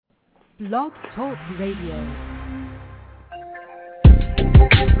Blog Talk Radio.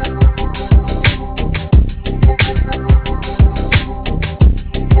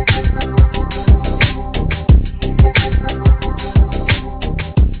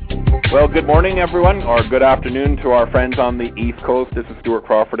 Well, good morning, everyone, or good afternoon to our friends on the East Coast. This is Stuart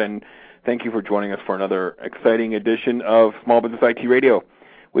Crawford, and thank you for joining us for another exciting edition of Small Business IT Radio.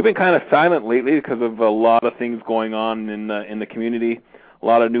 We've been kind of silent lately because of a lot of things going on in the community, a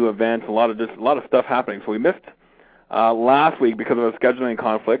lot of new events, a lot of stuff happening. So we missed last week because of a scheduling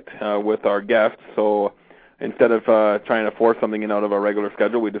conflict with our guests. So instead of trying to force something in out of our regular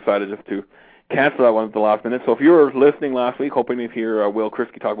schedule, we decided just to cancel that one at the last minute. So if you were listening last week, hoping to hear Will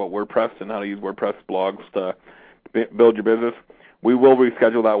Krisky talk about WordPress and how to use WordPress blogs to build your business, we will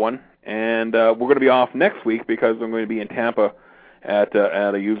reschedule that one. And we're going to be off next week because I'm going to be in Tampa at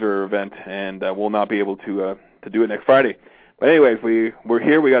a user event, and we'll not be able to do it next Friday. But anyways, we're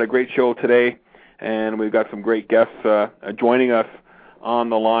here. We got a great show today, and we've got some great guests joining us on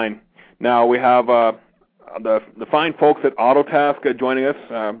the line. Now we have the fine folks at Autotask joining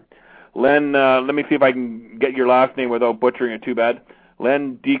us. Len, let me see if I can get your last name without butchering it too bad.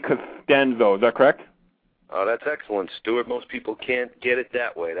 Len DiCostanzo, is that correct? Oh, that's excellent, Stuart. Most people can't get it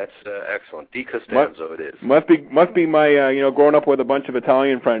that way. That's excellent. DiCostanzo, it is. Must be my growing up with a bunch of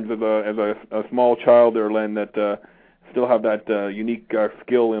Italian friends as a small child there, Len, that still have that unique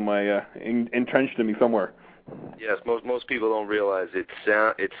skill in my entrenched in me somewhere. Yes, most people don't realize it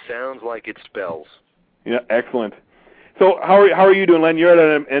sounds like it spells. Yeah, excellent. So how are you doing, Len? You're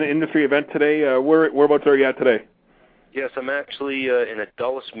at an industry event today. Whereabouts are you at today? Yes, I'm actually in a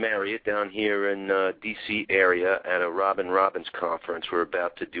Dulles Marriott down here in D.C. area at a Robin Robbins conference. We're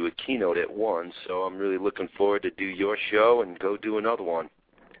about to do a keynote at 1, so I'm really looking forward to do your show and go do another one.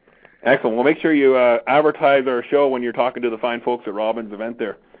 Excellent. Well, make sure you advertise our show when you're talking to the fine folks at Robbins' event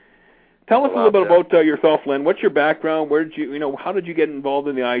there. Tell us a little bit about yourself, Len. What's your background? Where did how did you get involved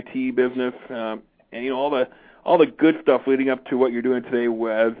in the IT business? And all the good stuff leading up to what you're doing today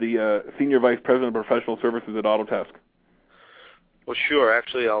as the Senior Vice President of Professional Services at Autotask. Well, sure.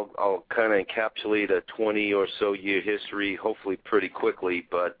 Actually, I'll kind of encapsulate a 20 or so year history, hopefully pretty quickly,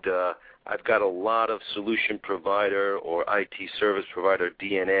 but I've got a lot of solution provider or IT service provider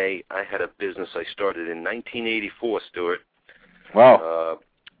DNA. I had a business I started in 1984, Stuart. Wow.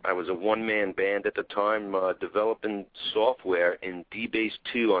 I was a one-man band at the time developing software in DBase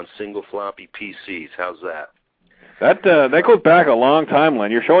 2 on single floppy PCs. How's that? That goes back a long time,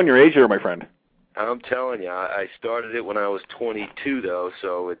 Len. You're showing your age here, my friend. I'm telling you, I started it when I was 22, though,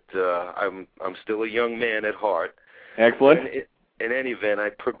 so I'm still a young man at heart. Excellent. In any event, I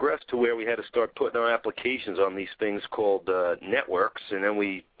progressed to where we had to start putting our applications on these things called networks, and then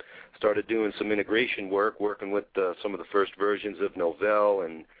we started doing some integration work, working with some of the first versions of Novell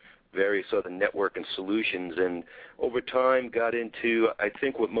and various other networking solutions, and over time got into, I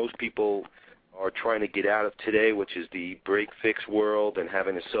think, what most people are trying to get out of today, which is the break-fix world and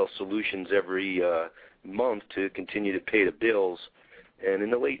having to sell solutions every month to continue to pay the bills. And in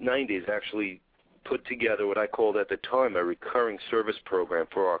the late 90s, actually put together what I called at the time a recurring service program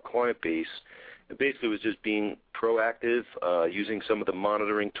for our client base. It basically was just being proactive, using some of the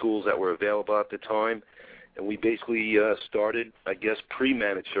monitoring tools that were available at the time. And we basically started, I guess,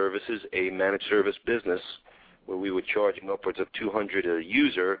 pre-managed services, a managed service business, where we were charging upwards of $200 a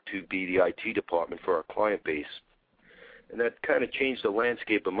user to be the IT department for our client base. And that kind of changed the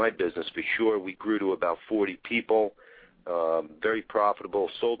landscape of my business for sure. We grew to about 40 people, very profitable,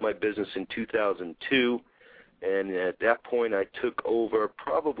 sold my business in 2002, and at that point I took over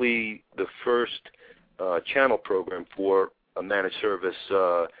probably the first channel program for a managed service,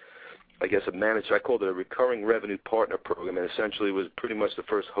 I called it a recurring revenue partner program, and essentially it was pretty much the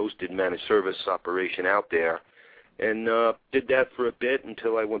first hosted managed service operation out there. And did that for a bit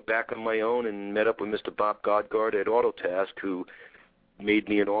until I went back on my own and met up with Mr. Bob Godgard at Autotask, who made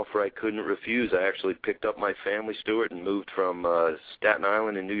me an offer I couldn't refuse. I actually picked up my family, Stuart, and moved from Staten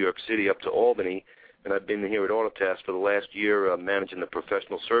Island in New York City up to Albany. And I've been here at Autotask for the last year managing the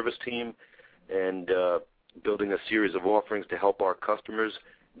professional service team and building a series of offerings to help our customers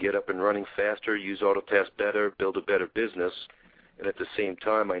get up and running faster, use Autotask better, build a better business. And at the same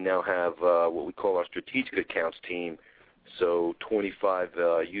time, I now have what we call our strategic accounts team. So 25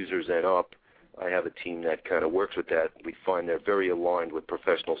 users and up, I have a team that kind of works with that. We find they're very aligned with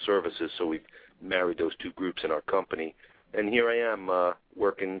professional services, so we've married those two groups in our company. And here I am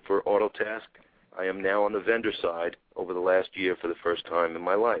working for Autotask. I am now on the vendor side over the last year for the first time in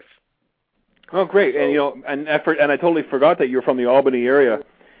my life. Oh, great. And, and I totally forgot that you're from the Albany area.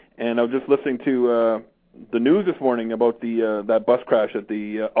 And I was just listening to the news this morning about the that bus crash that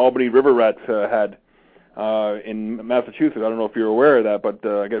the Albany River Rats had in Massachusetts. I don't know if you're aware of that, but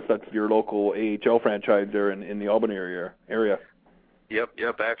I guess that's your local AHL franchise there in the Albany area.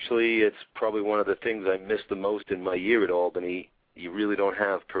 Yep. Actually, it's probably one of the things I missed the most in my year at Albany. You really don't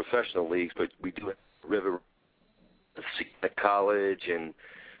have professional leagues, but we do have River at college and,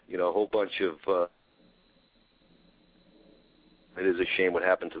 a whole bunch of it is a shame what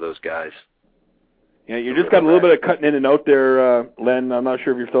happened to those guys. Yeah, you just got a little bit of cutting in and out there, Len. I'm not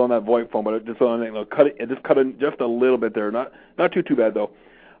sure if you're still on that VoIP phone, but it just cut in just a little bit there. Not too bad though.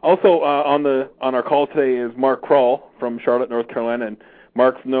 Also on our call today is Mark Kroll from Charlotte, North Carolina, and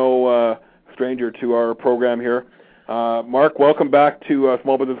Mark's no stranger to our program here. Mark, welcome back to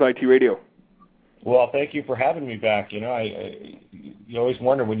Small Business IT Radio. Well, thank you for having me back. You always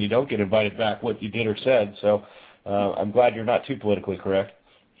wonder when you don't get invited back what you did or said. So I'm glad you're not too politically correct.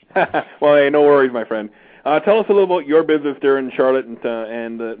 Well, hey, no worries, my friend. Tell us a little about your business there in Charlotte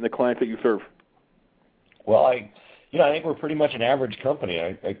and the clients that you serve. Well, I think we're pretty much an average company.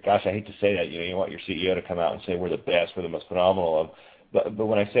 I hate to say that. You want your CEO to come out and say we're the best, we're the most phenomenal. But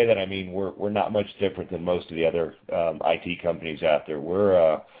when I say that, I mean we're not much different than most of the other IT companies out there. We're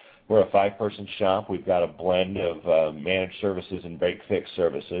a 5-person shop. We've got a blend of managed services and break-fix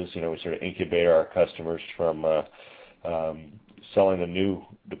services. We sort of incubate our customers from selling the new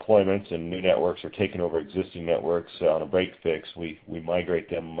deployments and new networks or taking over existing networks on a break-fix. We migrate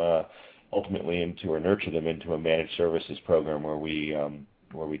them ultimately into or nurture them into a managed services program where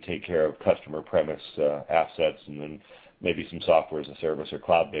we take care of customer premise assets and then maybe some software as a service or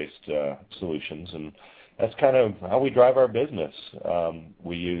cloud-based solutions. And that's kind of how we drive our business.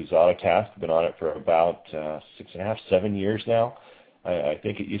 We use Autotask. Been on it for about 6.5, 7 years now. I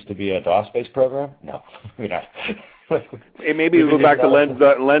think it used to be a DOS-based program. No, Hey, maybe we'll go back to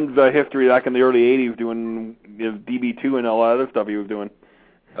Len's history back in the early '80s, doing DB2 and all that other stuff he was doing.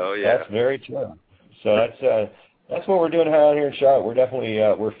 Oh yeah, that's very true. So that's what we're doing out here in Charlotte. We're definitely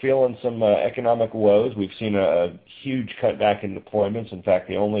we're feeling some economic woes. We've seen a huge cutback in deployments. In fact,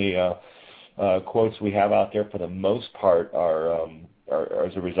 the only quotes we have out there for the most part are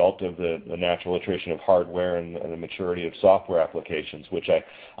as a result of the natural attrition of hardware and the maturity of software applications, which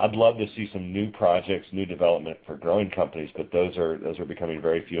I'd love to see some new projects, new development for growing companies, but those are becoming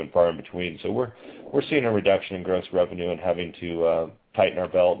very few and far in between. So we're seeing a reduction in gross revenue and having to tighten our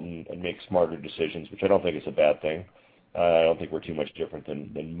belt and make smarter decisions, which I don't think is a bad thing. I don't think we're too much different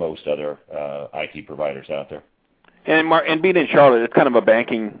than most other IT providers out there. And being in Charlotte, it's kind of a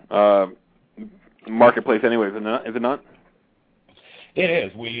banking marketplace anyways, is it not? It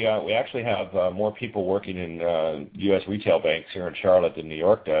is. We actually have more people working in U.S. retail banks here in Charlotte than New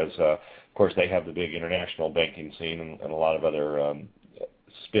York does. Of course, they have the big international banking scene and a lot of other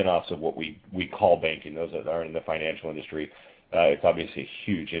spin-offs of what we call banking, those that are in the financial industry. It's obviously a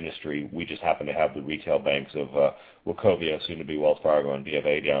huge industry. We just happen to have the retail banks of Wachovia, soon to be Wells Fargo, and B of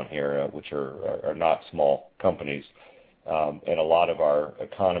A down here, which are not small companies. And a lot of our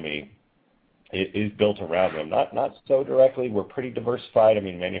economy is built around them. Not so directly. We're pretty diversified. I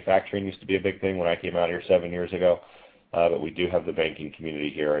mean, manufacturing used to be a big thing when I came out here 7 years ago. But we do have the banking community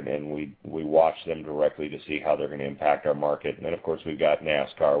here, and we watch them directly to see how they're going to impact our market. And then, of course, we've got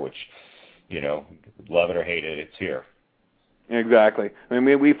NASCAR, which, love it or hate it, it's here. Exactly. I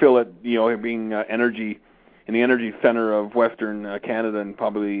mean, we feel that, being energy in the energy center of Western Canada and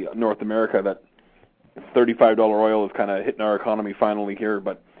probably North America, that $35 oil is kind of hitting our economy finally here.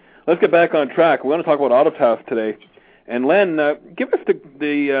 But let's get back on track. We want to talk about Autotask today. And Len, give us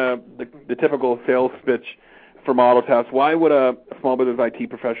the typical sales pitch from Autotask. Why would a small business IT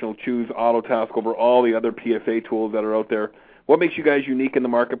professional choose Autotask over all the other PSA tools that are out there? What makes you guys unique in the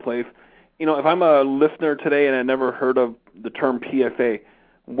marketplace? If I'm a listener today and I never heard of the term PSA,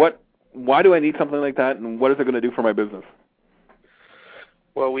 why do I need something like that, and what is it going to do for my business?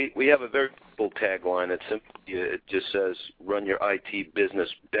 Well, we have a very simple tagline. It just says, run your IT business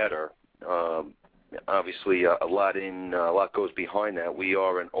better. Obviously, a lot goes behind that. We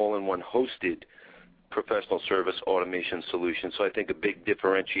are an all-in-one hosted professional service automation solution, so I think a big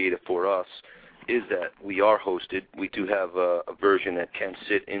differentiator for us is that we are hosted. We do have a version that can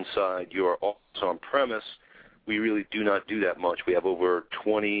sit inside your office on-premise. We really do not do that much. We have over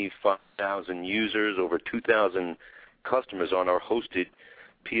 25,000 users, over 2,000 customers on our hosted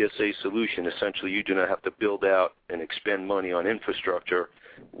PSA solution. Essentially, you do not have to build out and expend money on infrastructure.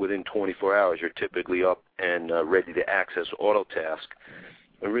 Within 24 hours, you're typically up and ready to access Autotask.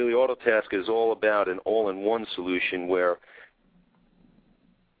 And really, Autotask is all about an all-in-one solution where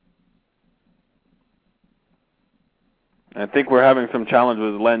I think we're having some challenge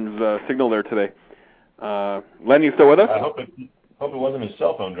with Len's signal there today. Len, you still with us? I hope it wasn't his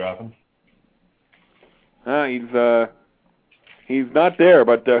cell phone dropping. He's not there,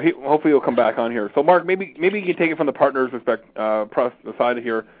 but hopefully he'll come back on here. So, Mark, maybe you can take it from the partner's side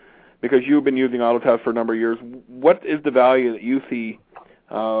here, because you've been using Autotask for a number of years. What is the value that you see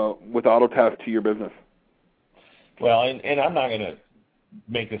with Autotask to your business? Well, and I'm not going to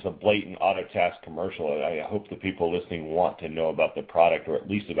make this a blatant Autotask commercial. I hope the people listening want to know about the product, or at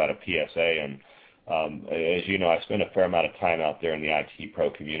least about a PSA. And as you know, I spend a fair amount of time out there in the IT pro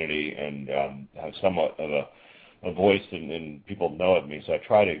community, and have somewhat of a voice, and people know of me. So I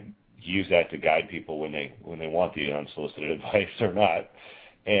try to use that to guide people when they want the unsolicited advice or not.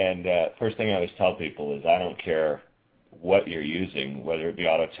 And first thing I always tell people is, I don't care what you're using, whether it be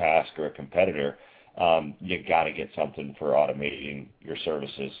Autotask or a competitor. You got to get something for automating your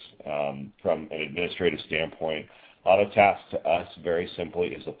services. From an administrative standpoint, Autotask to us, very simply,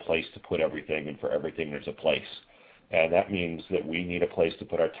 is a place to put everything, and for everything there's a place. And that means that we need a place to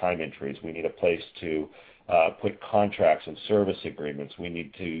put our time entries. We need a place to put contracts and service agreements. We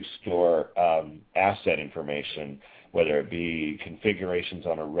need to store asset information, whether it be configurations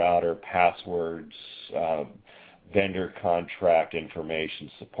on a router, passwords, vendor contract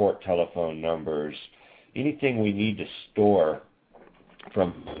information, support telephone numbers, anything we need to store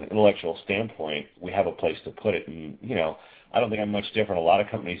from an intellectual standpoint. We have a place to put it. And, I don't think I'm much different. A lot of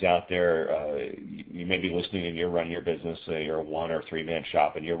companies out there, you may be listening and you're running your business, you're a 1 or 3 man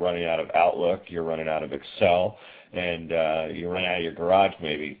shop, and you're running out of Outlook, you're running out of Excel, and you're running out of your garage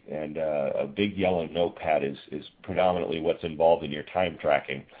maybe. And a big yellow notepad is predominantly what's involved in your time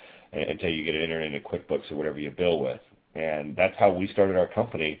tracking until you get it entered into QuickBooks or whatever you bill with. And that's how we started our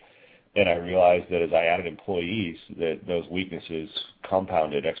company. And I realized that as I added employees, that those weaknesses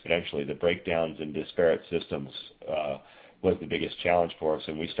compounded exponentially. The breakdowns in disparate systems was the biggest challenge for us,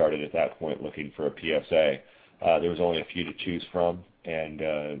 and we started at that point looking for a PSA. There was only a few to choose from, and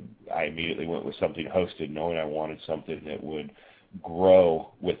I immediately went with something hosted, knowing I wanted something that would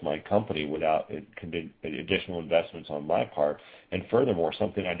grow with my company without additional investments on my part, and furthermore,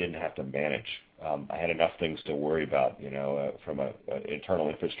 something I didn't have to manage. I had enough things to worry about, from an internal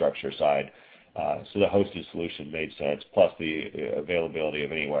infrastructure side. So the hosted solution made sense, plus the availability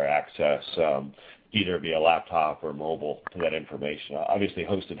of anywhere access, either via laptop or mobile, to that information. Obviously,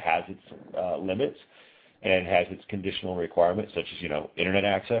 hosted has its limits and has its conditional requirements, such as, internet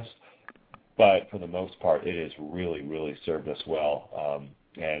access. But for the most part, it has really, really served us well.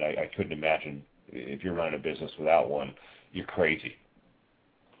 And I couldn't imagine, if you're running a business without one, you're crazy.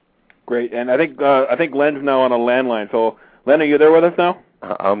 Great. And I think Len's now on a landline. So, Len, are you there with us now?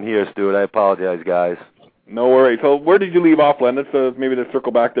 I'm here, Stuart. I apologize, guys. No worries. So where did you leave off, Len? Let's maybe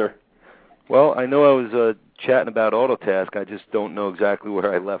circle back there. Well, I know I was chatting about Autotask. I just don't know exactly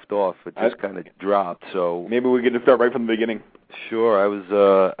where I left off. It just kind of dropped. So maybe we get to start right from the beginning. Sure. I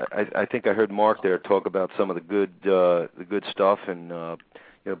was. I think I heard Mark there talk about some of the good stuff. And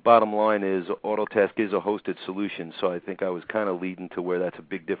bottom line is, Autotask is a hosted solution. So I think I was kind of leading to where that's a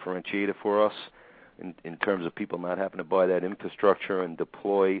big differentiator for us in terms of people not having to buy that infrastructure and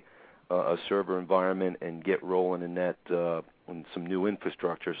deploy a server environment and get rolling in that in some new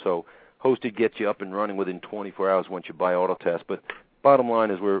infrastructure. So hosted gets you up and running within 24 hours once you buy Autotask. But bottom line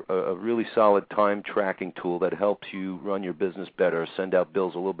is, we're a really solid time tracking tool that helps you run your business better, send out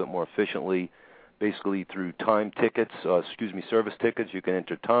bills a little bit more efficiently, basically through time tickets, service tickets. You can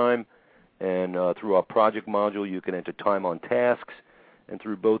enter time, and through our project module, you can enter time on tasks. And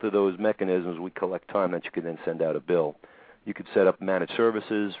through both of those mechanisms, we collect time that you can then send out a bill. You could set up managed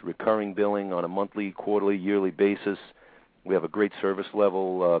services, recurring billing on a monthly, quarterly, yearly basis. We have a great service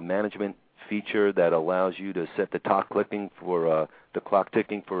level management feature that allows you to set the clock ticking for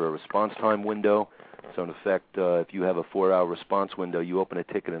a response time window. So in effect, if you have a 4-hour response window, you open a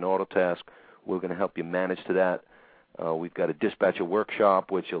ticket in Autotask, we're going to help you manage to that. We've got a dispatcher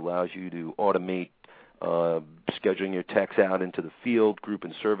workshop, which allows you to automate scheduling your techs out into the field,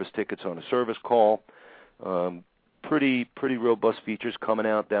 grouping service tickets on a service call. Pretty robust features coming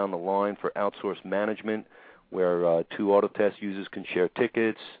out down the line for outsourced management, where 2 Autotask users can share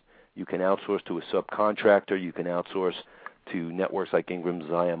tickets. You can outsource to a subcontractor. You can outsource to networks like Ingram's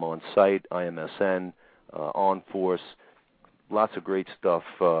IM On Site, IMSN, OnForce. Lots of great stuff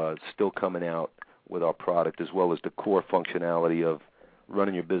still coming out with our product, as well as the core functionality of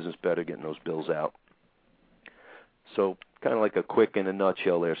running your business better, getting those bills out. So kind of like a quick in a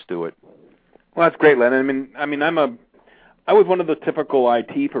nutshell there, Stuart. Well, that's great, Len. I was one of the typical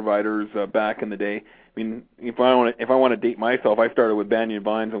IT providers back in the day. I mean, if I want to date myself, I started with Banyan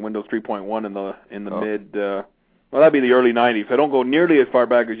Vines and Windows 3.1 in the Well, that'd be the early 90s. I don't go nearly as far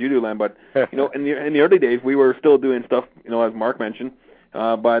back as you do, Len, but, in the early days, we were still doing stuff, as Mark mentioned,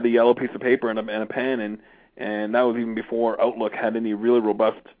 by the yellow piece of paper and a pen, and that was even before Outlook had any really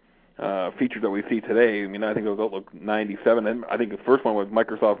robust features that we see today. I mean, I think it was Outlook 97, and I think the first one was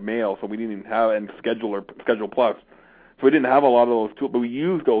Microsoft Mail, so we didn't even have, and Schedule Plus. So we didn't have a lot of those tools, but we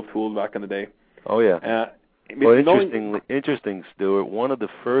used those tools back in the day. Oh, yeah. Well, interesting, Stuart. One of the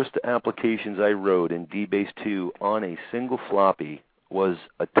first applications I wrote in DBase 2 on a single floppy was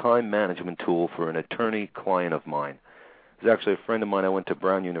a time management tool for an attorney client of mine. It was actually a friend of mine I went to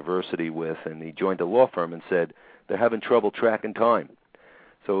Brown University with, and he joined a law firm and said they're having trouble tracking time.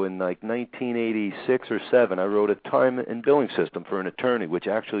 So in like 1986 or 7, I wrote a time and billing system for an attorney, which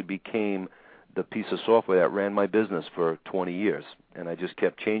actually became the piece of software that ran my business for 20 years. And I just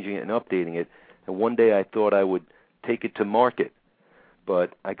kept changing it and updating it. And one day I thought I would take it to market,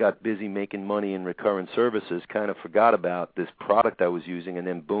 but I got busy making money in recurrent services, kind of forgot about this product I was using, and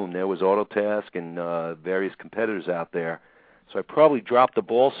then boom, there was Autotask and various competitors out there. So I probably dropped the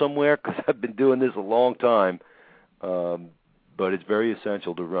ball somewhere because I've been doing this a long time, but it's very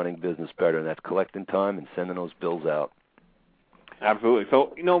essential to running business better, and that's collecting time and sending those bills out. Absolutely.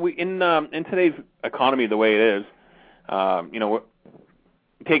 So, we in today's economy the way it is,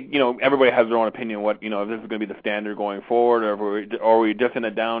 everybody has their own opinion what, if this is going to be the standard going forward, or are we just in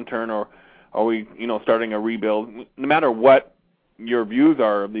a downturn, or are we, starting a rebuild? No matter what your views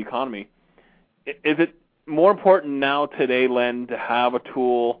are of the economy, is it more important now today, Len, to have a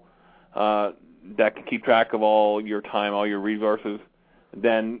tool that can keep track of all your time, all your resources,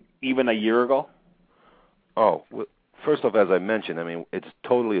 than even a year ago? Oh, well, first off, as I mentioned, it's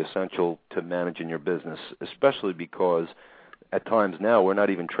totally essential to managing your business, especially because at times now we're not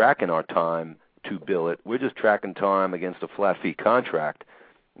even tracking our time to bill it. We're just tracking time against a flat fee contract,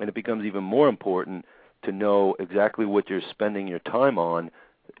 and it becomes even more important to know exactly what you're spending your time on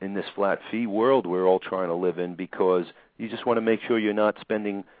in this flat fee world we're all trying to live in, because you just want to make sure you're not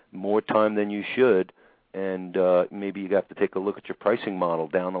spending more time than you should, and maybe you have to take a look at your pricing model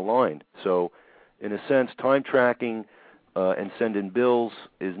down the line. So in a sense, time tracking and sending bills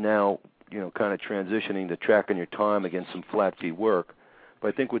is now kind of transitioning to tracking your time against some flat fee work. But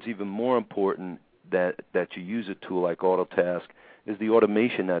I think what's even more important that you use a tool like Autotask is the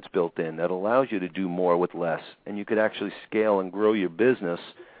automation that's built in that allows you to do more with less, and you could actually scale and grow your business,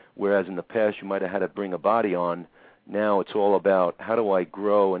 whereas in the past you might have had to bring a body on. Now it's all about how do I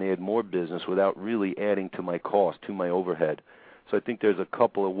grow and add more business without really adding to my cost, to my overhead. So I think there's a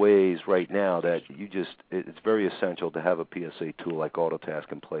couple of ways right now that it's very essential to have a PSA tool like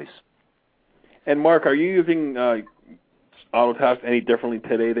Autotask in place. And Mark, are you using Autotask any differently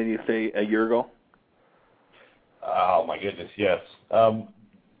today than you say a year ago? Oh my goodness, yes.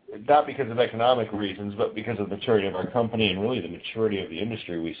 Not because of economic reasons, but because of the maturity of our company and really the maturity of the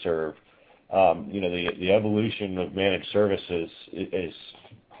industry we serve. The evolution of managed services is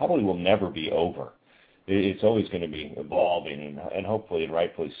probably will never be over. It's always going to be evolving, and hopefully and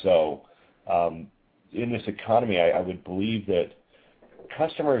rightfully so. In this economy, I would believe that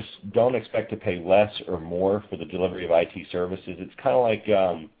customers don't expect to pay less or more for the delivery of IT services. It's kind of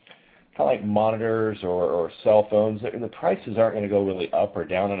like monitors or cell phones. The prices aren't going to go really up or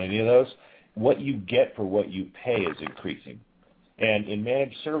down on any of those. What you get for what you pay is increasing. And in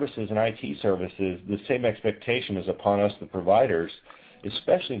managed services and IT services, the same expectation is upon us, the providers,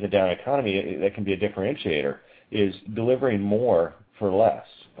 especially in the down economy. That can be a differentiator, is delivering more for less,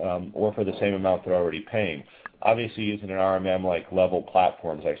 or for the same amount they're already paying. Obviously, using an RMM like Level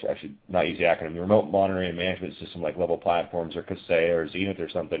Platforms, actually not use the acronym, the remote monitoring and management system like Level Platforms or Kaseya or Zenith or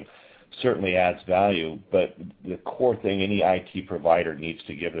something certainly adds value, but the core thing any IT provider needs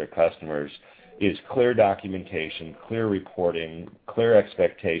to give their customers is clear documentation, clear reporting, clear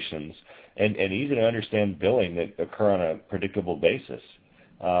expectations, and easy to understand billing that occur on a predictable basis.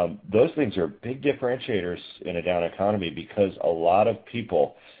 Those things are big differentiators in a down economy, because a lot of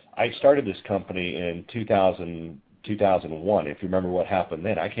people, I started this company in 2001. If you remember what happened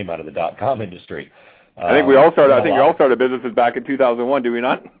then, I came out of the .com industry. I think we all started. I think we all started businesses back in 2001. Do we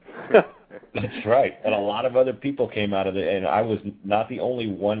not? That's right. And a lot of other people came out of it, and I was not the only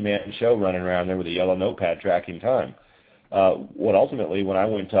one-man show running around there with a yellow notepad tracking time. What ultimately, when I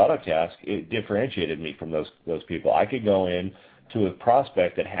went to Autotask, it differentiated me from those people. I could go in to a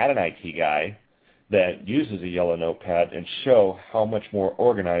prospect that had an IT guy that uses a yellow notepad and show how much more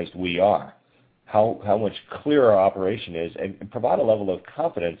organized we are, how much clearer our operation is, and provide a level of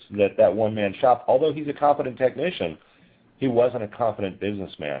confidence that one-man shop, although he's a competent technician, he wasn't a confident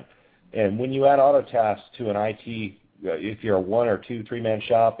businessman. And when you add Autotask to an IT if you're a 1 or 2, 3-man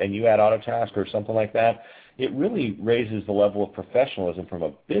shop and you add Autotask or something like that, it really raises the level of professionalism from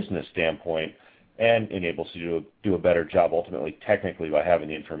a business standpoint and enables you to do a better job ultimately technically by having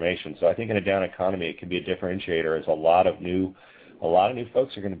the information. So I think in a down economy it can be a differentiator, as a lot of new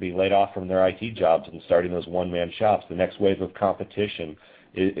folks are going to be laid off from their IT jobs and starting those one-man shops. The next wave of competition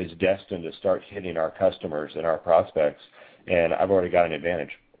is destined to start hitting our customers and our prospects, and I've already got an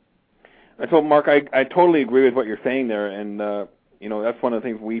advantage. So, Mark, I totally agree with what you're saying there, and that's one of the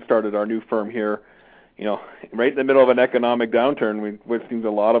things we started our new firm here, right in the middle of an economic downturn, which seems a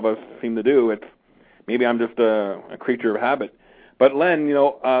lot of us seem to do. Maybe I'm just a creature of habit. But Len,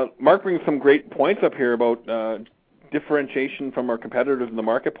 Mark brings some great points up here about differentiation from our competitors in the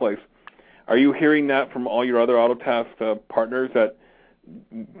marketplace. Are you hearing that from all your other Autotask partners, that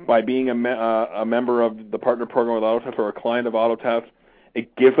by being a member of the partner program with Autotask or a client of Autotask,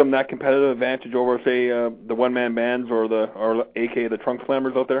 it gives them that competitive advantage over, say, the one-man bands or aka the trunk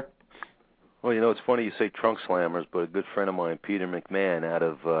slammers out there? Well, it's funny you say trunk slammers, but a good friend of mine, Peter McMahon, out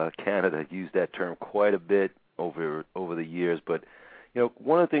of Canada, used that term quite a bit over the years. But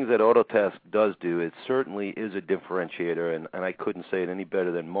one of the things that Autotask does do, it certainly is a differentiator, and I couldn't say it any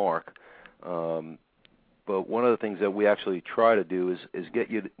better than Mark. But one of the things that we actually try to do is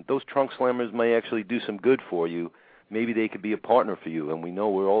get you, those trunk slammers may actually do some good for you. Maybe they could be a partner for you. And we know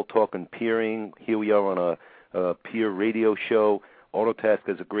we're all talking peering. Here we are on a peer radio show. Autotask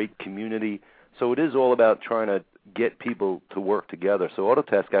is a great community. So it is all about trying to get people to work together. So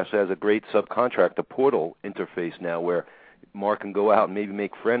Autotask actually has a great subcontractor portal interface now where Mark can go out and maybe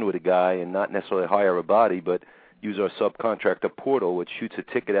make friend with a guy and not necessarily hire a body, but use our subcontractor portal, which shoots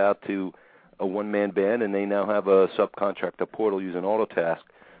a ticket out to a one-man band, and they now have a subcontractor portal using Autotask.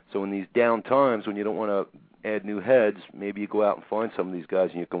 So in these down times when you don't want to add new heads, maybe you go out and find some of these guys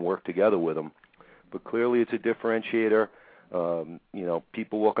and you can work together with them. But clearly it's a differentiator.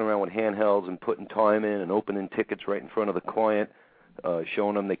 People walking around with handhelds and putting time in and opening tickets right in front of the client,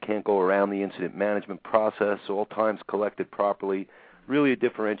 showing them they can't go around the incident management process, so all time's collected properly. Really a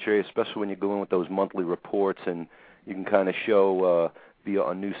differentiator, especially when you go in with those monthly reports and you can kind of show via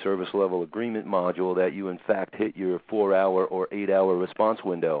a new service level agreement module that you in fact hit your 4-hour or 8-hour response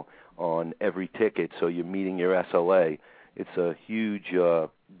window on every ticket, so you're meeting your SLA. It's a huge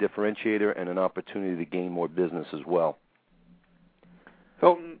differentiator and an opportunity to gain more business as well.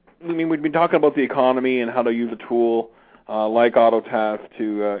 So, we've been talking about the economy and how to use a tool like Autotask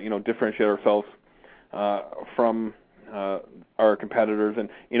to, differentiate ourselves from our competitors. And,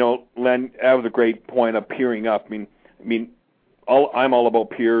 Len, that was a great point of peering up. I'm all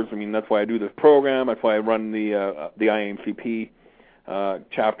about peers. That's why I do this program. That's why I run the IAMCP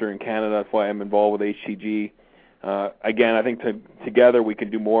chapter in Canada. That's why I'm involved with HCG. Again, I think together we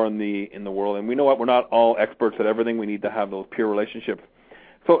can do more in the world. And we know what, we're not all experts at everything. We need to have those peer relationships.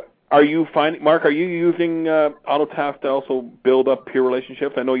 So Mark, are you using Autotask to also build up peer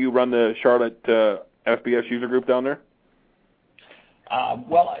relationships? I know you run the Charlotte FBS user group down there.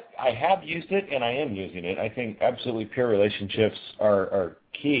 Well, I have used it, and I am using it. I think absolutely peer relationships are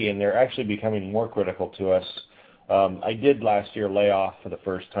key, and they're actually becoming more critical to us. I did last year lay off for the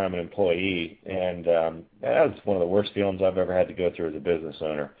first time an employee, and that was one of the worst feelings I've ever had to go through as a business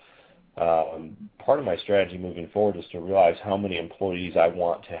owner. Part of my strategy moving forward is to realize how many employees I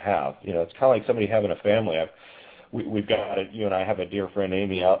want to have. It's kind of like somebody having a family. We've got, you and I have a dear friend,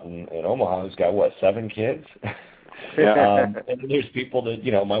 Amy, out in Omaha, who's got, 7 kids? Yeah. And there's people that,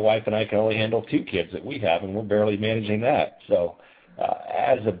 my wife and I can only handle 2 kids that we have, and we're barely managing that. So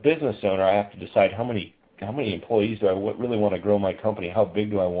as a business owner, I have to decide how many employees do I really want to grow my company, how big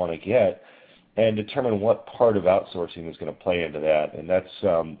do I want to get, and determine what part of outsourcing is going to play into that. And that's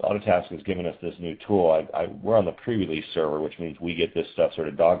Autotask has given us this new tool. We're on the pre-release server, which means we get this stuff sort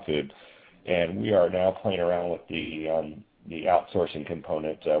of dog food, and we are now playing around with the outsourcing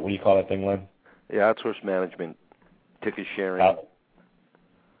component. What do you call that thing, Len? Yeah, outsource management, ticket sharing.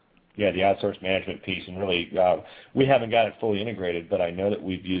 The outsource management piece, and really we haven't got it fully integrated, but I know that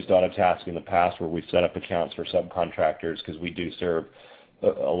we've used Autotask in the past where we've set up accounts for subcontractors because we do serve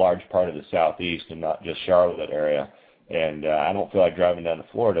a large part of the Southeast and not just Charlotte area. And I don't feel like driving down to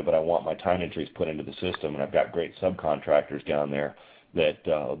Florida, but I want my time entries put into the system, and I've got great subcontractors down there that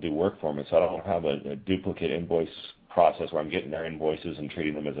will do work for me, so I don't have a duplicate invoice process where I'm getting their invoices and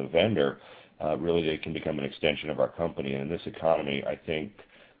treating them as a vendor. Really, they can become an extension of our company. And in this economy, I think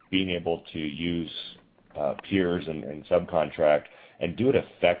being able to use peers and subcontract and do it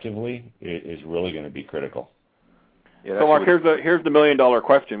effectively is really going to be critical. Yeah, so, Mark, here's the $1 million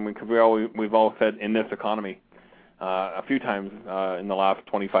question, because we've all said in this economy a few times in the last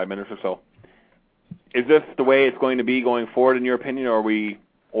 25 minutes or so. is this the way it's going to be going forward, in your opinion,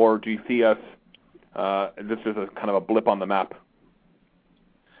 or do you see us this is a kind of a blip on the map?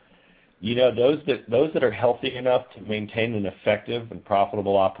 Those that are healthy enough to maintain an effective and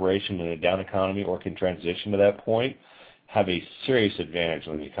profitable operation in a down economy or can transition to that point have a serious advantage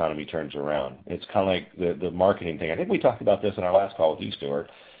when the economy turns around. It's kind of like the marketing thing. I think we talked about this in our last call with you, Stuart,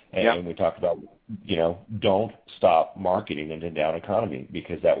 and we talked about, don't stop marketing in a down economy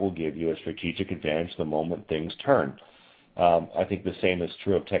because that will give you a strategic advantage the moment things turn. I think the same is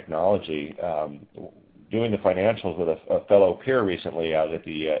true of technology. Doing the financials with a fellow peer recently out at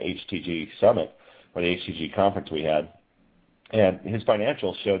the HTG Summit, or the HTG conference we had, and his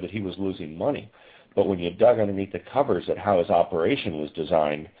financials showed that he was losing money. But when you dug underneath the covers at how his operation was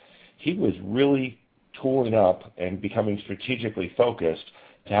designed, he was really tooling up and becoming strategically focused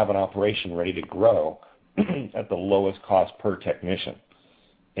to have an operation ready to grow at the lowest cost per technician.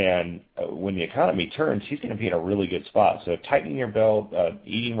 And when the economy turns, he's going to be in a really good spot. So tightening your belt,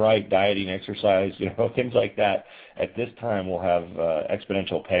 eating right, dieting, exercise, things like that, at this time will have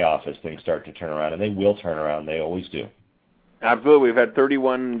exponential payoff as things start to turn around. And they will turn around. They always do. Absolutely. We've had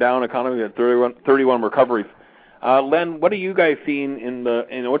 31 down economies, we had 31 recoveries. Len, what are you guys seeing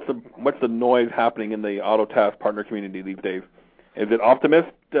what's the noise happening in the Autotask partner community these days? Is it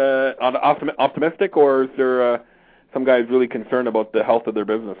optimistic, or is there some guys really concerned about the health of their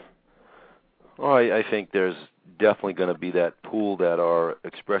business? Well, I think there's definitely going to be that pool that are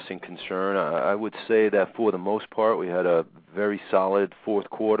expressing concern. I would say that for the most part, we had a very solid fourth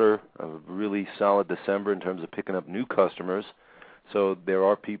quarter, a really solid December in terms of picking up new customers. So there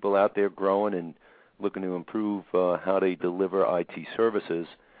are people out there growing and looking to improve how they deliver IT services.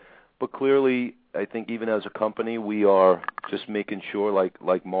 But clearly, I think even as a company, we are just making sure,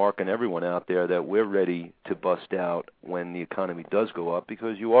 like Mark and everyone out there, that we're ready to bust out when the economy does go up,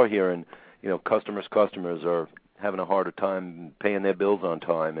 because you are hearing, customers are having a harder time paying their bills on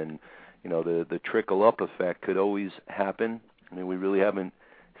time, and the trickle up effect could always happen. I mean, we really haven't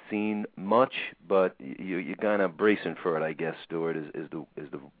seen much, but you're kind of bracing for it, I guess. Stuart is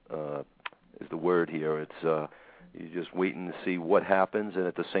the word here. It's you're just waiting to see what happens, and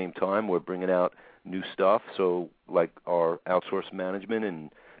at the same time, we're bringing out new stuff. So, like our outsourced management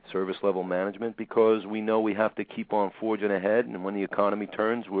and service level management, because we know we have to keep on forging ahead, and when the economy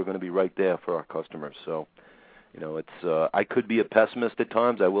turns, we're going to be right there for our customers. So, it's I could be a pessimist at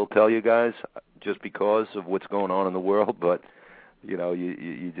times, I will tell you guys, just because of what's going on in the world, but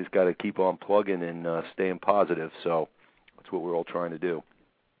you just got to keep on plugging and staying positive. So that's what we're all trying to do.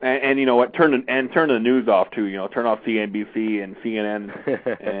 And you know what? Turn the news off too. Turn off CNBC and CNN,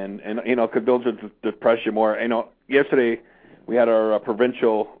 and because they'll just depress you more. Yesterday we had our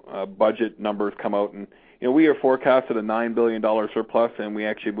provincial budget numbers come out, and we are forecasted a $9 billion surplus, and we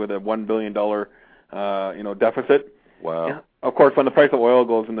actually with a $1 billion deficit. Wow. Yeah. Of course, when the price of oil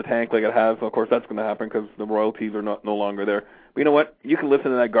goes in the tank like it has, of course that's going to happen because the royalties are no longer there. But you know what? You can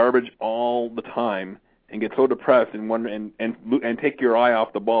listen to that garbage all the time and get so depressed and wonder and take your eye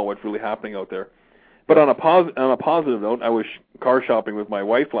off the ball, what's really happening out there. But on a positive note, I was car shopping with my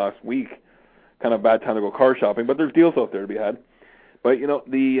wife last week. Kind of bad time to go car shopping, but there's deals out there to be had. But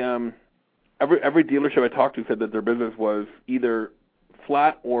the every dealership I talked to said that their business was either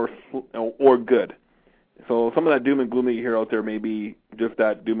flat or good. So some of that doom and gloom that you hear out there may be just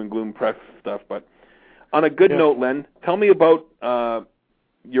that doom and gloom press stuff. But on a good note, Len, tell me about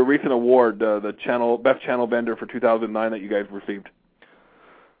your recent award, the best channel vendor for 2009 that you guys received.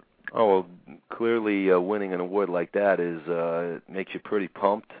 Oh, well, clearly winning an award like that it makes you pretty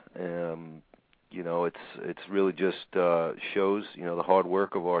pumped. It's really just shows the hard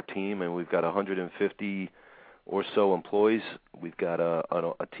work of our team, and we've got 150 or so employees. We've got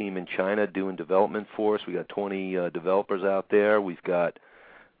a team in China doing development for us. We got 20 developers out there. We've got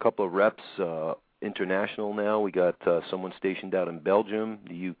a couple of reps international now. We got someone stationed out in Belgium,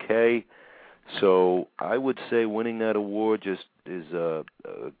 the UK. So I would say winning that award just is a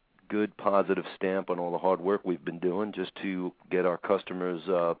good positive stamp on all the hard work we've been doing just to get our customers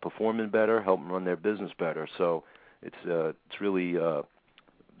performing better, help them run their business better. So it's really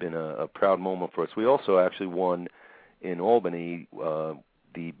been a proud moment for us. We also actually won in Albany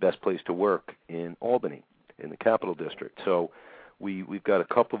the best place to work in Albany in the Capital District. So we've got a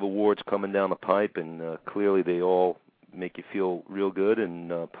couple of awards coming down the pipe, and clearly they all make you feel real good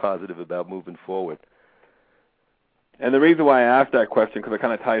and positive about moving forward. And the reason why I asked that question, because it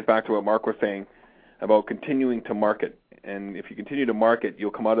kind of ties back to what Mark was saying about continuing to market. And if you continue to market,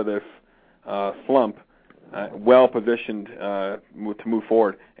 you'll come out of this slump well-positioned to move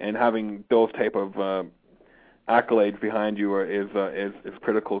forward. And having those type of accolades behind you is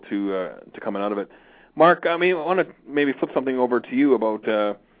critical to coming out of it. Mark, I mean, I want to maybe flip something over to you about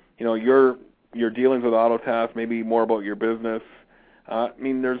your dealings with Autotask, maybe more about your business. I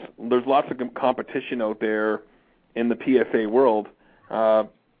mean, there's lots of competition out there in the PSA world. I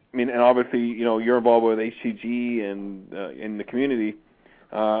mean, and obviously, you're involved with HCG and in the community.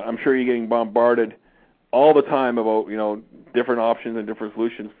 I'm sure you're getting bombarded all the time about different options and different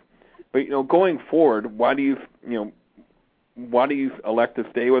solutions. But going forward, why do you elect to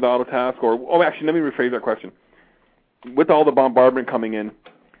stay with Autotask? Actually, let me rephrase that question. With all the bombardment coming in,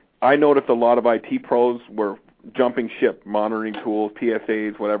 I noticed a lot of IT pros were jumping ship, monitoring tools,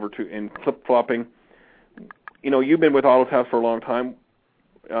 PSAs, whatever, and flip-flopping. You've been with Autotask for a long time.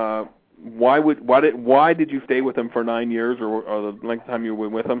 Why did you stay with them for 9 years, or the length of time you were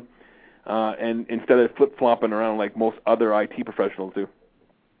with them, and instead of flip-flopping around like most other IT professionals do?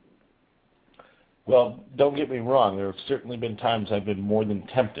 Well, don't get me wrong. There have certainly been times I've been more than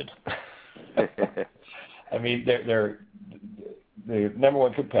tempted. I mean, the number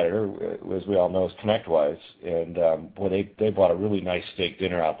one competitor, as we all know, is ConnectWise, and boy, they bought a really nice steak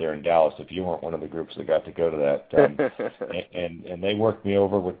dinner out there in Dallas. If you weren't one of the groups that got to go to that, and they worked me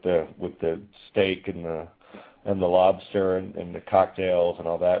over with the steak and the lobster and the cocktails and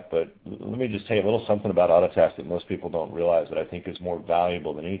all that. But let me just tell you a little something about Autotask that most people don't realize that I think is more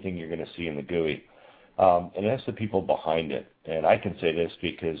valuable than anything you're going to see in the GUI. And that's the people behind it. And I can say this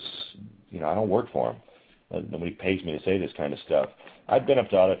because, I don't work for them. Nobody pays me to say this kind of stuff. I've been up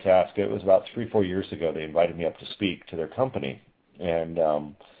to Autotask. It was about 3-4 years ago. They invited me up to speak to their company. And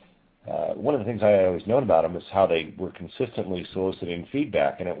one of the things I always known about them is how they were consistently soliciting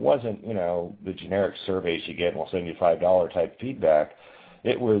feedback. And it wasn't, the generic surveys you get and we'll send you $5 type feedback.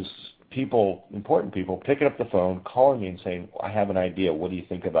 It was people, important people, picking up the phone, calling me and saying, I have an idea. What do you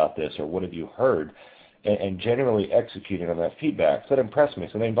think about this? Or what have you heard? And generally executing on that feedback. So that impressed me.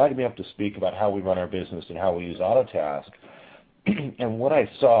 So they invited me up to speak about how we run our business and how we use Autotask. And what I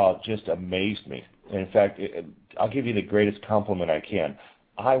saw just amazed me. And in fact, I'll give you the greatest compliment I can.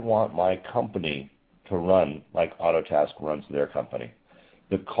 I want my company to run like Autotask runs their company.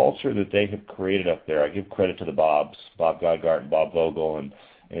 The culture that they have created up there, I give credit to the Bobs, Bob Godgart and Bob Vogel,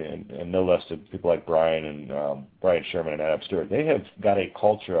 and no less to people like Brian and Brian Sherman and Adam Stewart. They have got a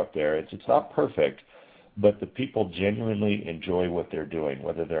culture up there. It's not perfect, but the people genuinely enjoy what they're doing,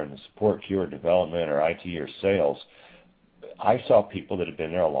 whether they're in the support queue or development or IT or sales. I saw people that have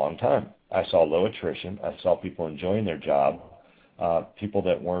been there a long time. I saw low attrition. I saw people enjoying their job, people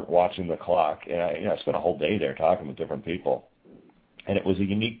that weren't watching the clock. And I spent a whole day there talking with different people. And it was a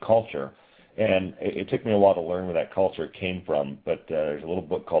unique culture. And it took me a while to learn where that culture came from, but there's a little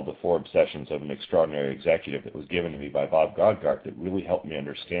book called The 4 Obsessions of an Extraordinary Executive that was given to me by Bob Godgart that really helped me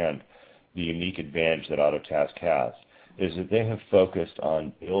understand the unique advantage that Autotask has, is that they have focused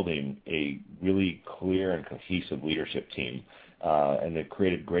on building a really clear and cohesive leadership team, and they've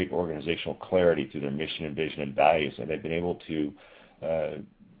created great organizational clarity through their mission and vision and values, and they've been able to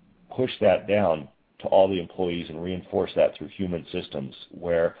push that down to all the employees and reinforce that through human systems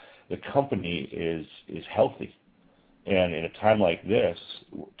where the company is healthy. And in a time like this,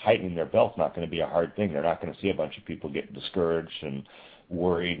 tightening their belt's not going to be a hard thing. They're not going to see a bunch of people get discouraged and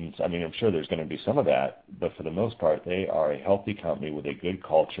worried. And I mean, I'm sure there's going to be some of that, but for the most part, they are a healthy company with a good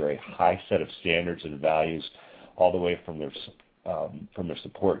culture, a high set of standards and values, all the way from their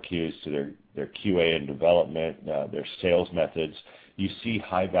support queues to their QA and development, their sales methods. You see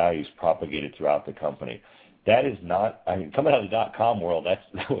high values propagated throughout the company. That is not, I mean, coming out of the .com world, that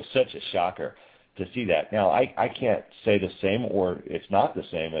was such a shocker to see that. Now, I can't say the same, or it's not the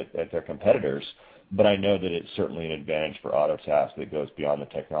same at their competitors, but I know that it's certainly an advantage for Autotask that goes beyond the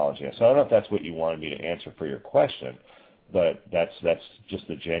technology. So I don't know if that's what you wanted me to answer for your question, but that's just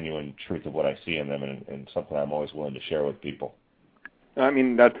the genuine truth of what I see in them, and something I'm always willing to share with people. I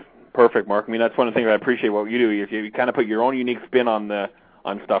mean, that's perfect, Mark. I mean, that's one of the things I appreciate what you do. You kind of put your own unique spin on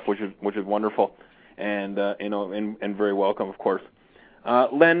stuff, which is wonderful, and and very welcome, of course.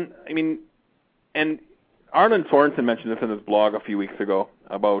 Len, I mean, and Arlen Sorensen mentioned this in his blog a few weeks ago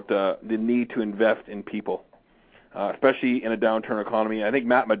about the need to invest in people, especially in a downturn economy. I think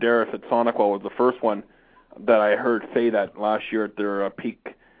Matt Medeiros at Sonicwell was the first one that I heard say that last year at their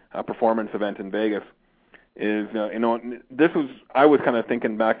peak performance event in Vegas. This was, I was kind of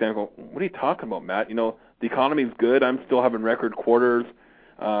thinking back then, what are you talking about, Matt? The economy's good. I'm still having record quarters.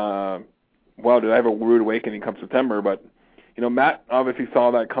 Wow, did I have a rude awakening come September? But Matt obviously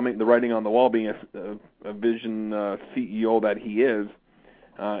saw that coming, the writing on the wall, being a vision CEO that he is,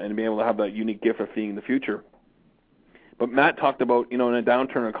 and being able to have that unique gift of seeing the future. But Matt talked about, in a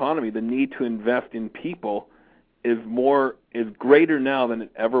downturn economy, the need to invest in people is greater now than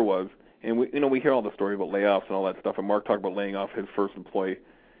it ever was. And we hear all the story about layoffs and all that stuff. And Mark talked about laying off his first employee.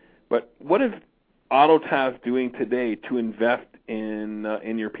 But what is Autotask doing today to invest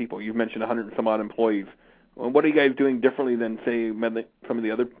in your people? You've mentioned 100 and some odd employees. Well, what are you guys doing differently than, say, some of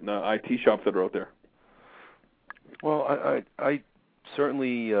the other IT shops that are out there? Well, I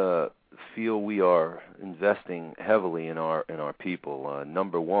certainly feel we are investing heavily in our people.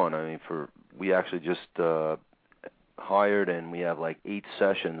 Number one, I mean, we actually just hired, and we have like 8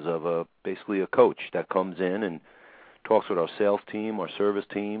 sessions of basically a coach that comes in and talks with our sales team, our service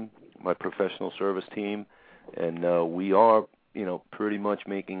team, my professional service team, and we are, pretty much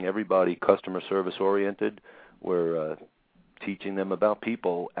making everybody customer service oriented. We're teaching them about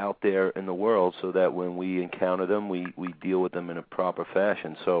people out there in the world so that when we encounter them, we deal with them in a proper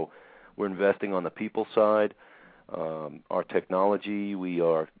fashion. So we're investing on the people side. Our technology, we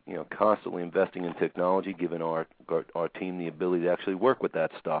are constantly investing in technology, giving our team the ability to actually work with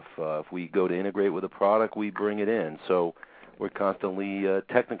that stuff. If we go to integrate with a product, we bring it in. So we're constantly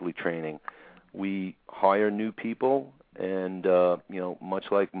technically training. We hire new people, and much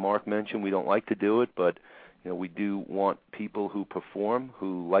like Mark mentioned, we don't like to do it, but we do want people who perform,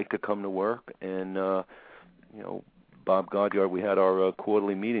 who like to come to work. And Bob Godyard, we had our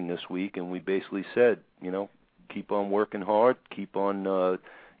quarterly meeting this week, and we basically said, keep on working hard, keep on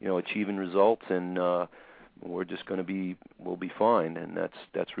achieving results, and we're just going to we'll be fine. And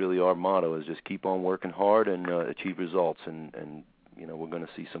that's really our motto, is just keep on working hard and achieve results, and we're going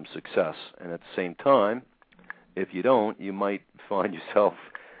to see some success. And at the same time, if you don't, you might find yourself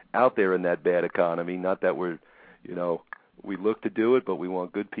out there in that bad economy. Not that we're, we look to do it, but we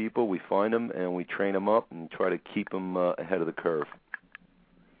want good people. We find them and we train them up and try to keep them ahead of the curve.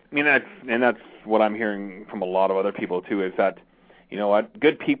 I mean, that's what I'm hearing from a lot of other people too. Is that,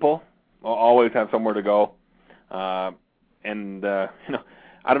 good people always have somewhere to go. I don't know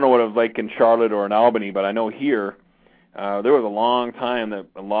what it was like in Charlotte or in Albany, but I know here there was a long time that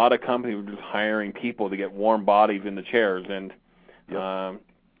a lot of companies were just hiring people to get warm bodies in the chairs, and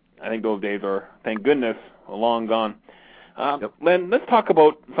I think those days are, thank goodness, long gone. Len, let's talk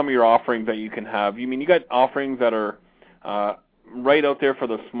about some of your offerings that you can have. You got offerings that are right out there for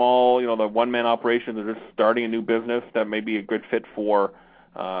the small, the one-man operations that are just starting a new business that may be a good fit for,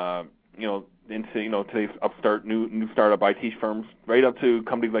 into today's upstart new startup IT firms, right up to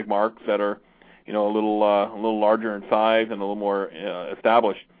companies like Mark's that are, a little larger in size and a little more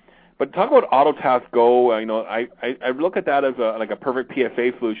established. But talk about Autotask Go. I look at that as a perfect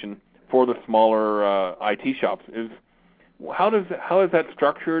PSA solution for the smaller IT shops. How is that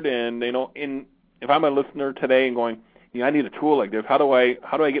structured? And if I'm a listener today and going, I need a tool like this, how do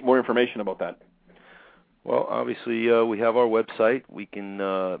I get more information about that? Well, obviously we have our website. We can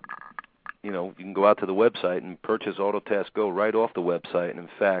you can go out to the website and purchase Autotask Go right off the website. And in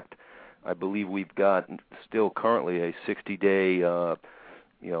fact, I believe we've got still currently a 60-day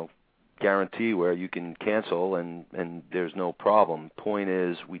guarantee where you can cancel and there's no problem. Point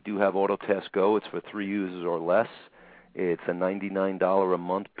is, we do have Autotask Go. It's for 3 users or less. It's a $99 a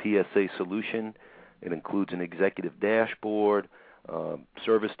month PSA solution. It includes an executive dashboard,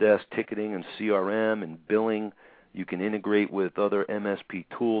 service desk, ticketing, and CRM, and billing. You can integrate with other MSP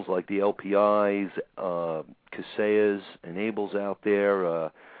tools like the LPIs, Kaseya's, Enables out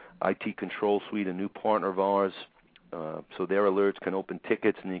there, IT Control Suite, a new partner of ours. So their alerts can open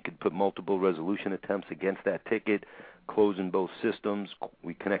tickets, and you can put multiple resolution attempts against that ticket, close in both systems.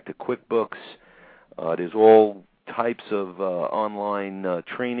 We connect to QuickBooks. There's all types of online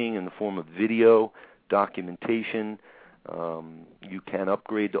training in the form of video, documentation. You can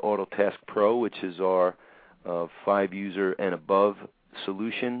upgrade to Autotask Pro, which is our 5-user and above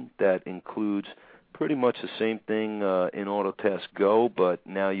solution that includes pretty much the same thing in Autotask Go, but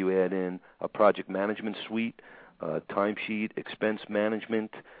now you add in a project management suite, timesheet, expense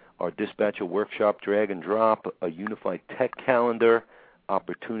management, our dispatcher workshop drag and drop, a unified tech calendar,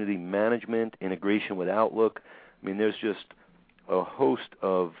 opportunity management, integration with Outlook. There's just a host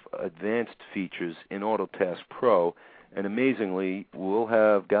of advanced features in Autotask Pro, and amazingly, we'll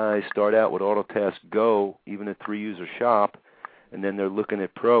have guys start out with Autotask Go, even a 3-user shop, and then they're looking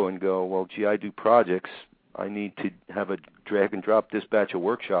at Pro and go, well, gee, I do projects. I need to have a drag-and-drop dispatcher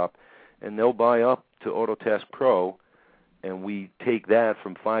workshop, and they'll buy up to Autotask Pro, and we take that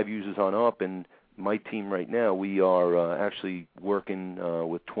from 5 users on up, and my team right now, we are actually working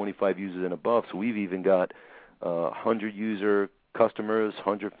with 25 users and above, so we've even got 100-user customers,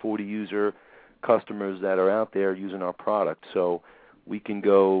 140-user customers that are out there using our product. So we can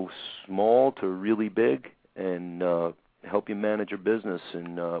go small to really big, and help you manage your business.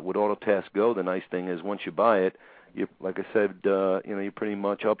 And with Autotask Go, the nice thing is once you buy it, you, like I said, you're pretty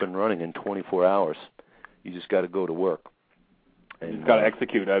much up and running in 24 hours. You just got to go to work. And you've got to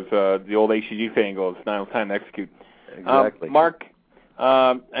execute, as the old HCG saying goes. Now it's time to execute. Exactly. Mark,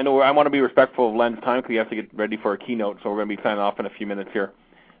 I know I want to be respectful of Len's time because he has to get ready for a keynote, so we're going to be signing off in a few minutes here.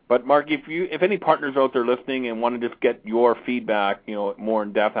 But Mark, if any partners out there listening and want to just get your feedback, more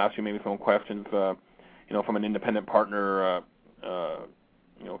in depth, ask you maybe some questions, from an independent partner,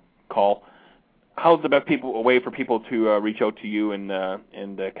 call. How's the best way for people to reach out to you and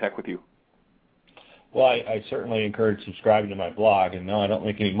connect with you? Well, I certainly encourage subscribing to my blog, and no, I don't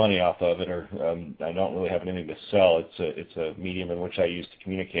make any money off of it, or I don't really have anything to sell. It's a medium in which I use to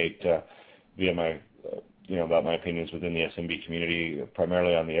communicate via my, about my opinions within the SMB community,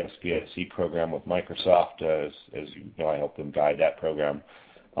 primarily on the SBSC program with Microsoft. As you know, I help them guide that program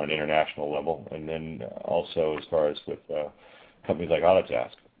on an international level, and then also as far as with companies like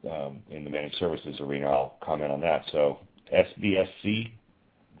Autotask in the managed services arena, I'll comment on that. So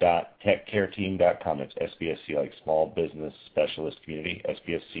sbsc.techcareteam.com. It's SBSC, like Small Business Specialist Community.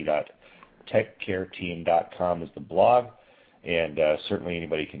 sbsc.techcareteam.com is the blog, and certainly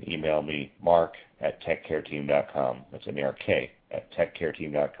anybody can email me, mark@techcareteam.com. That's M-A-R-K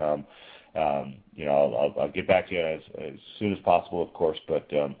 @techcareteam.com. I'll get back to you as soon as possible, of course,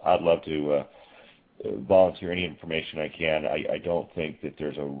 but I'd love to volunteer any information I can. I don't think that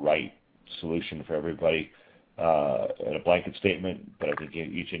there's a right solution for everybody in a blanket statement, but I think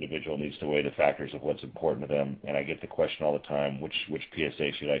each individual needs to weigh the factors of what's important to them. And I get the question all the time, which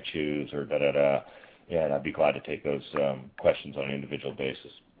PSA should I choose, or da-da-da, and I'd be glad to take those questions on an individual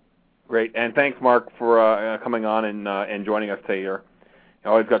basis. Great, and thanks, Mark, for coming on and joining us today here. You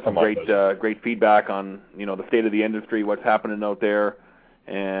always got some great feedback on the state of the industry, what's happening out there,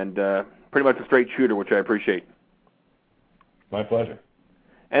 and pretty much a straight shooter, which I appreciate. My pleasure.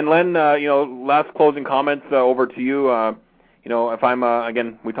 And Len, last closing comments over to you. If I'm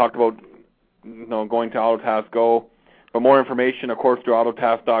again, we talked about going to Autotask Go, but more information, of course, to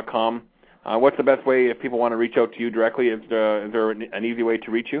Autotask.com. What's the best way if people want to reach out to you directly? Is there an easy way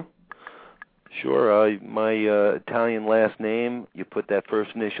to reach you? Sure. My Italian last name, you put that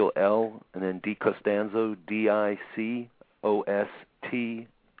first initial L, and then Di Costanzo, DICOSTANZO,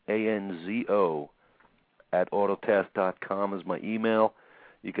 @Autotask.com is my email.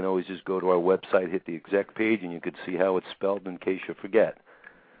 You can always just go to our website, hit the exec page, and you can see how it's spelled in case you forget.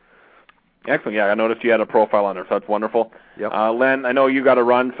 Excellent. Yeah, I noticed you had a profile on there, so that's wonderful. Yep. Len, I know you got to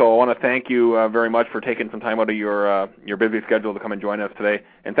run, so I want to thank you very much for taking some time out of your busy schedule to come and join us today.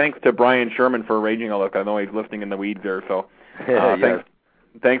 And thanks to Brian Sherman for arranging all this. I know he's listening in the weeds there, so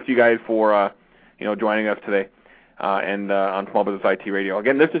thanks to you guys for joining us today and on Small Business IT Radio.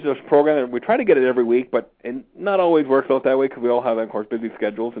 Again, this is just a program that we try to get it every week, but it not always works out that way because we all have, of course, busy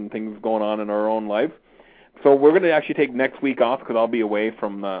schedules and things going on in our own lives. So we're going to actually take next week off because I'll be away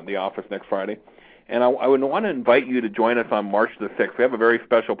from the office next Friday. And I would want to invite you to join us on March the 6th. We have a very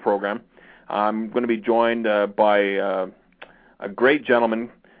special program. I'm going to be joined by a great gentleman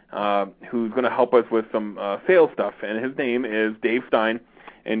who's going to help us with some sales stuff. And his name is Dave Stein.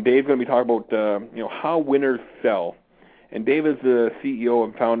 And Dave's going to be talking about how winners sell. And Dave is the CEO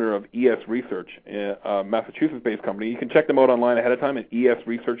and founder of ES Research, a Massachusetts-based company. You can check them out online ahead of time at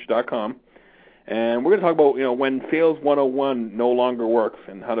esresearch.com. And we're going to talk about when Sales 101 no longer works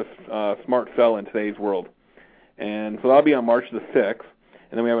and how to smart sell in today's world. And so that'll be on March the 6th.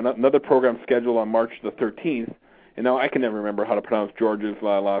 And then we have another program scheduled on March the 13th. And now I can never remember how to pronounce George's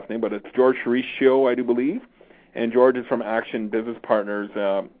last name, but it's George Horatio, I do believe. And George is from Action Business Partners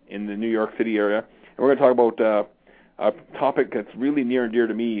in the New York City area. And we're going to talk about a topic that's really near and dear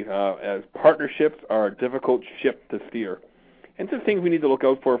to me, as partnerships are a difficult ship to steer. And just things we need to look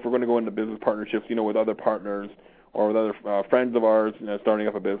out for if we're going to go into business partnerships, with other partners or with other friends of ours, starting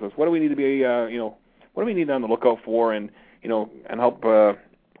up a business. What do we need to be, what do we need on the lookout for, and help you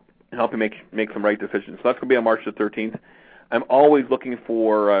make some right decisions. So that's going to be on March the 13th. I'm always looking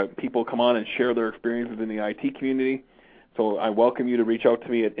for people to come on and share their experiences in the IT community. So I welcome you to reach out to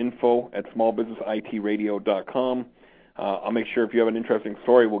me at info@smallbusinessitradio.com. I'll make sure if you have an interesting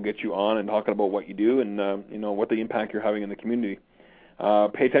story, we'll get you on and talking about what you do and what the impact you're having in the community.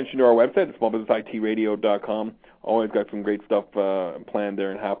 Pay attention to our website at smallbusinessitradio.com. Always got some great stuff planned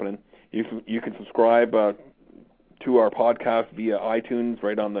there and happening. You can subscribe to our podcast via iTunes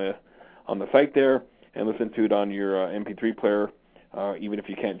right on the site there, and listen to it on your MP3 player, even if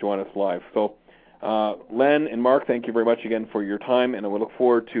you can't join us live. So, Len and Mark, thank you very much again for your time, and I will look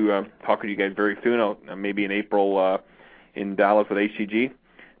forward to talking to you guys very soon, maybe in April in Dallas with HCG.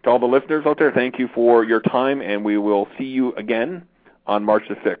 To all the listeners out there, thank you for your time, and we will see you again on March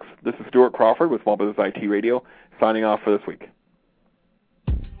the 6th. This is Stuart Crawford with Small Business IT Radio, signing off for this week.